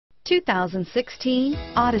2016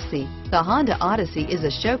 Odyssey. The Honda Odyssey is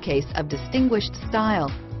a showcase of distinguished style,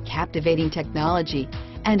 captivating technology,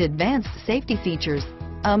 and advanced safety features.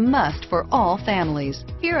 A must for all families.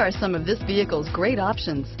 Here are some of this vehicle's great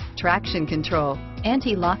options: traction control,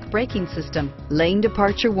 anti-lock braking system, lane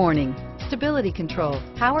departure warning, stability control,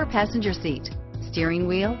 power passenger seat, steering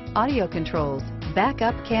wheel audio controls,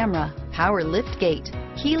 backup camera, power lift gate,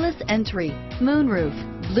 keyless entry, moonroof,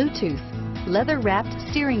 Bluetooth, leather-wrapped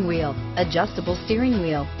steering wheel, adjustable steering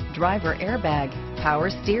wheel, driver airbag, power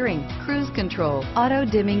steering, cruise control,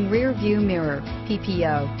 auto-dimming rear view mirror,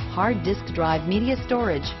 PPO, hard disk drive media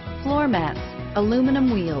storage, floor mats,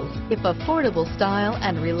 aluminum wheels. If affordable style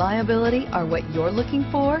and reliability are what you're looking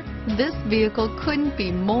for, this vehicle couldn't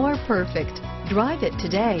be more perfect. Drive it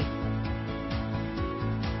today.